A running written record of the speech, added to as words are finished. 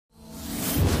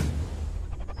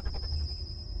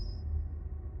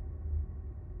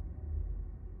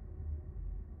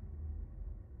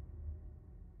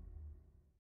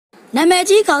နာမည်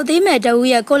ကြီးခေါက်သေးမဲ့တဦး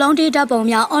ရဲ့ကိုလုံးတီးတပ်ပုံ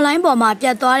များအွန်လိုင်းပေါ်မှာပြ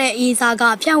တ်သွားတဲ့အီစာက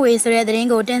ဖြန့်ဝေဆိုတဲ့သတင်း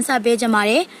ကိုတင်ဆက်ပေးကြပါမ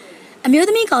ယ်။အမျိုးသ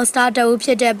မီးကောင်စတာတဦးဖြ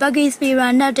စ်တဲ့ပတ်ကီစပီရ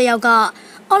န်နဲ့တယောက်က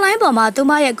အွန်လိုင်းပေါ်မှာသူ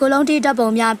မရဲ့ကိုလုံးတီးတပ်ပုံ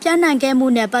များပြန့်နှံ့ခဲ့မှု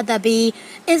နဲ့ပတ်သက်ပြီး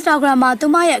Instagram မှာသူ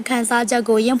မရဲ့အခန်းစားချက်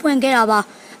ကိုရင်ဖွင့်ခဲ့တာပါ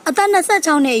။အသက်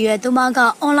26နှစ်အရွယ်သူမက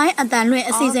အွန်လိုင်းအတန်လွှင့်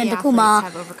အစီအစဉ်တစ်ခုမှာ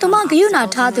သူမဂရုဏာ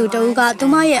ထားသူတဦးကသူ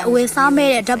မရဲ့အဝေးစားမဲ့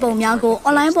တဲ့ဓာတ်ပုံများကိုအွ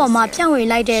န်လိုင်းပေါ်မှာဖြန့်ဝေ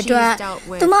လိုက်တဲ့အတွက်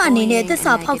သူမအနေနဲ့သစ္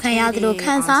စာဖောက်ခံရသလို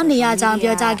ခံစားနေရကြောင်း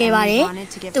ပြောကြားခဲ့ပါတယ်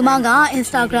။သူမက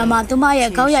Instagram မှာသူမရဲ့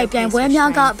ကောက်ရိုက်ပြိုင်ပွဲ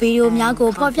များကဗီဒီယိုများကို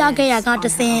ဖော်ပြခဲ့ရကတ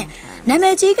ဆင့်နာမ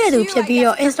ည်ကြီးခဲ့သူဖြစ်ပြီး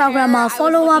တော့ Instagram မှာ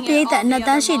follower ပရိသတ်2 သ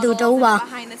န်းရှိသူတဦးပါ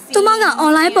။သူမကအွ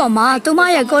န်လိုင်းပေါ်မှာသူမ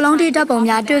ရဲ့ကိုလုံးတီးဓာတ်ပုံ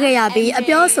များတွေ့ခဲ့ရပြီးအ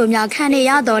ပြောအဆိုများခံနေ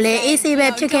ရတော့လဲအေးဆေးပဲ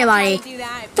ဖြစ်ခဲ့ပါတယ်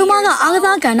။သူမကအားက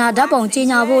စားကဏ္ဍဓာတ်ပုံကြီး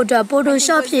ညာဖို့အတွက်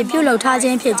Photoshop ဖြင့်ပြုလုပ်ထားခြ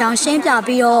င်းဖြစ်ကြောင်းရှင်းပြ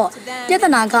ပြီးတော့ပြဿ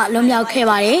နာကလွန်မြောက်ခဲ့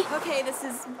ပါတယ်။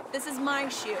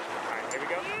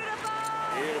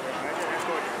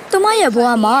သူမရဲ့ဘဝ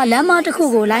မှာလမ်းမတစ်ခု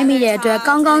ကိုလိုက်မိတဲ့အတွက်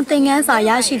ကောင်းကောင်းသင်ခန်းစာရ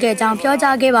ရှိခဲ့ကြောင်းပြော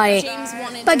ကြားခဲ့ပါတယ်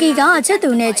။ပကီကအချစ်သူ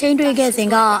နဲ့ချင်းတွေ့ခဲ့စဉ်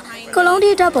ကကိုလုံး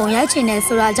တီးဓာတ်ပုံရိုက်ချင်တယ်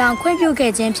ဆိုတာကြောင့်ခွင့်ပြု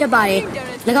ခဲ့ခြင်းဖြစ်ပါတယ်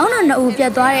။၎င်းတို့နှစ်ဦးပြ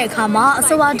တ်သွားတဲ့အခါမှာအ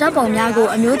ဆိုပါဓာတ်ပုံများကို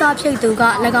အမျိုးသားဖြစ်သူက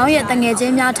၎င်းရဲ့တငယ်ချ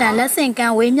င်းများထံလက်ဆင့်က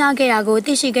မ်းဝေမျှခဲ့တာကို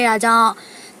သိရှိခဲ့တာကြောင့်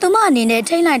သူမအနေနဲ့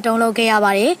ထိတ်လန့်တုန်လှုပ်ခဲ့ရ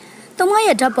ပါတယ်။သူမ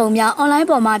ရဲ့ဓာတ်ပုံများအွန်လိုင်း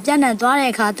ပေါ်မှာပြန့်နှံ့သွား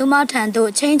တဲ့အခါသူမထံသို့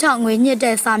ချင်းချောက်ငွေညှစ်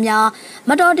တဲ့စာများ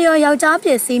မတော်တရောယောက်ျားပ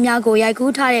စ္စည်းများကိုရိုက်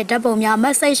ကူးထားတဲ့ဓာတ်ပုံများ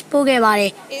message ပို့ခဲ့ပါတ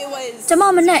ယ်။ကျမ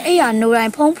မနဲ့အိယာနိုတို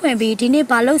င်းဖုန်းဖွင့်ပြီးဒီနေ့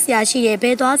ဘာလုပ်စရာရှိတယ်ဘ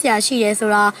ယ်သွားစရာရှိတယ်ဆို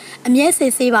တာအမြဲစ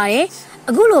စ်ဆေးပါတယ်။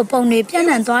အခုလိုပုံတွေပြန့်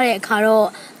နှံ့သွားတဲ့အခါတော့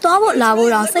သွားဖို့လာ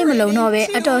ဖို့တောင်စိတ်မလုံတော့ပဲ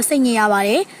အတော်စိတ်ညစ်ရပါတ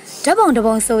ယ်။ဓာတ်ပုံတစ်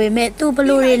ပုံဆိုပေမဲ့သူဘ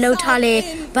လို့တွေလှုပ်ထားလဲ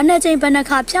ဘယ်နှချိန်ဘယ်နှ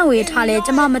ခါဖြန့်ဝေထားလဲကျ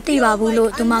မမသိပါဘူး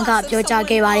လို့သူမကပြောကြား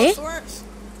ခဲ့ပါတယ်။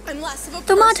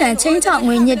သူမထံချင်းချောက်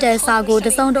ငွေညစ်တဲ့စာကိုတ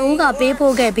စုံတဦးကပေး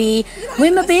ပို့ခဲ့ပြီးငွေ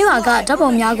မပေးပါကဓာတ်ပုံ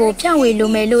များကိုဖြန့်ဝေလို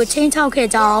မယ်လို့ချင်းချောက်ခဲ့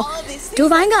ကြောင်းဒူ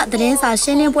ဘိုင်းကသတင်းစာရှ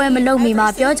င်းလင်းပွဲမလုပ်မီမှာ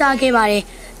ပြောကြားခဲ့ပါတယ်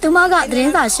။သူမကသတ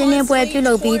င်းစာရှင်းလင်းပွဲပြု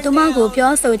လုပ်ပြီးသူမကို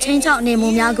ပြောဆိုချင်းချောက်နေမှု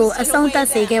များကိုအဆုံးသတ်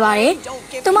စေခဲ့ပါတယ်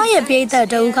။သူမရဲ့ပြည်သက်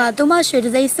တဦးကသူမရွှေတ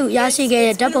သိန်းစုရရှိခဲ့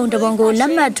တဲ့ဓာတ်ပုံတစ်ပုံကိုလ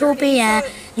က်မှတ်ထိုးပေးရန်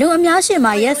လူအများရှေ့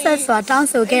မှာရက်ဆက်စွာတောင်း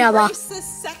ဆိုခဲ့တာပါ။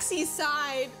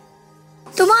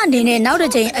သူမအနေနဲ့နောက်တ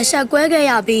စ်ချိန်အဆက်ကွဲခဲ့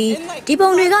ရပြီးဒီပုံ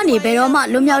တွေကနေဘယ်တော့မှ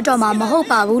လွတ်မြောက်တော့မှာမဟုတ်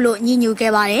ပါဘူးလို့ညှိညူ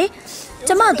ခဲ့ပါတယ်။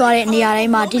ကျမသွားတဲ့နေရာတို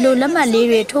င်းမှာဒီလိုလက်မှတ်လေး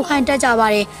တွေထိုးခိုင်းတတ်ကြပါ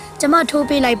တယ်။ကျမထိုး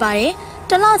ပေးလိုက်ပါတယ်။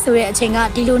တလဆိုတဲ့အချိန်က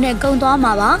ဒီလိုနဲ့ကုန်သွား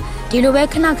မှာပါ။ဒီလိုပဲ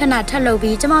ခဏခဏထပ်လုပ်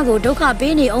ပြီးကျမကိုဒုက္ခ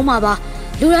ပေးနေအောင်ပါပါ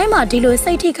။လူတိုင်းမှာဒီလို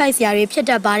စိတ်ထိခိုက်စရာတွေဖြစ်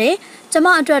တတ်ပါတယ်။ကျမ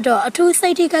အတွက်တော့အထူးစိ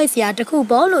တ်ထိခိုက်စရာတစ်ခု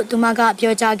ပေါ့လို့သူမက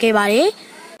ပြောကြားခဲ့ပါတယ်။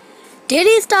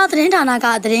 Daily Star သတင်းဌာနက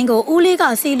သတင်းကိုဦးလေးက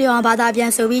စီလျော်ဘာသာပြ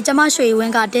န်ဆိုပြီးကျမရွှေဝ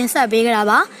င်းကတင်ဆက်ပေးကြတာ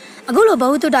ပါအခုလိုဘ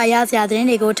ဝတုဒ္ဒရစရာသတင်း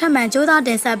တွေကိုထပ်မံစူးစမ်းတ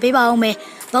င်ဆက်ပေးပါအောင်မယ်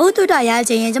ဘဝတုဒ္ဒရ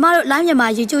ခြင်းရင်ကျမတို့ Live မြန်မာ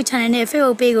YouTube Channel နဲ့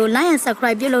Facebook Page ကို Like and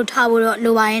Subscribe ပြုလုပ်ထားဖို့တော့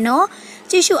လိုပါရဲ့နော်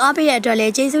ကြည့်ရှုအားပေးတဲ့အတွက်လ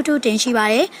ည်းကျေးဇူးထူးတင်ရှိပါ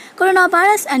တယ်ကိုရိုနာဗိုင်း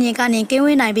ရပ်စ်အန္တရာယ်ကနေကင်း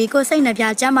ဝေးနိုင်ပြီးကိုယ်စိတ်နှပြ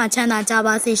ကျန်းမာချမ်းသာကြ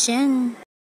ပါစေရှင်